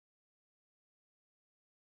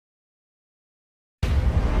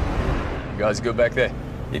guys good back there?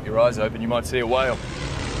 Keep your eyes open, you might see a whale.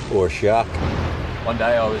 Or a shark. One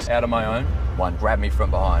day I was out on my own. One grabbed me from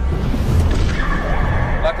behind.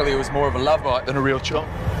 Luckily, it was more of a love bite than a real chomp.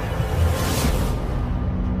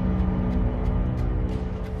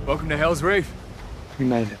 Welcome to Hell's Reef. We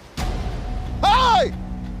made it. Hey!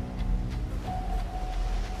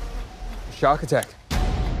 Shark attack.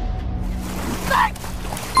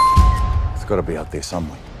 It's got to be out there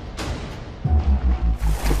somewhere.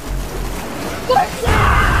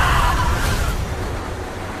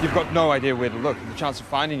 You've got no idea where to look. The chance of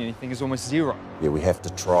finding anything is almost zero. Yeah, we have to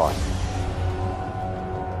try.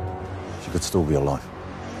 She could still be alive.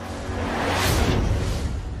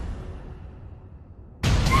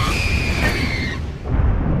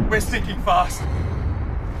 We're sinking fast.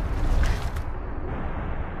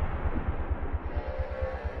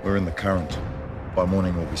 We're in the current. By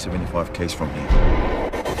morning, we'll be 75 k's from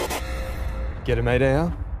here. Get a mayday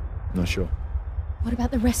out? Not sure. What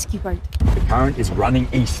about the rescue boat? The current is running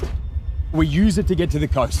east. We use it to get to the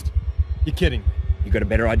coast. You're kidding. You got a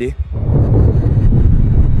better idea?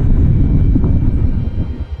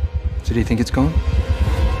 So do you think it's gone?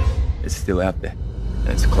 It's still out there. And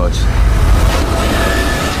it's close.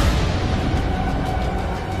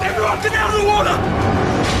 Everyone get out of the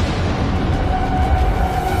water!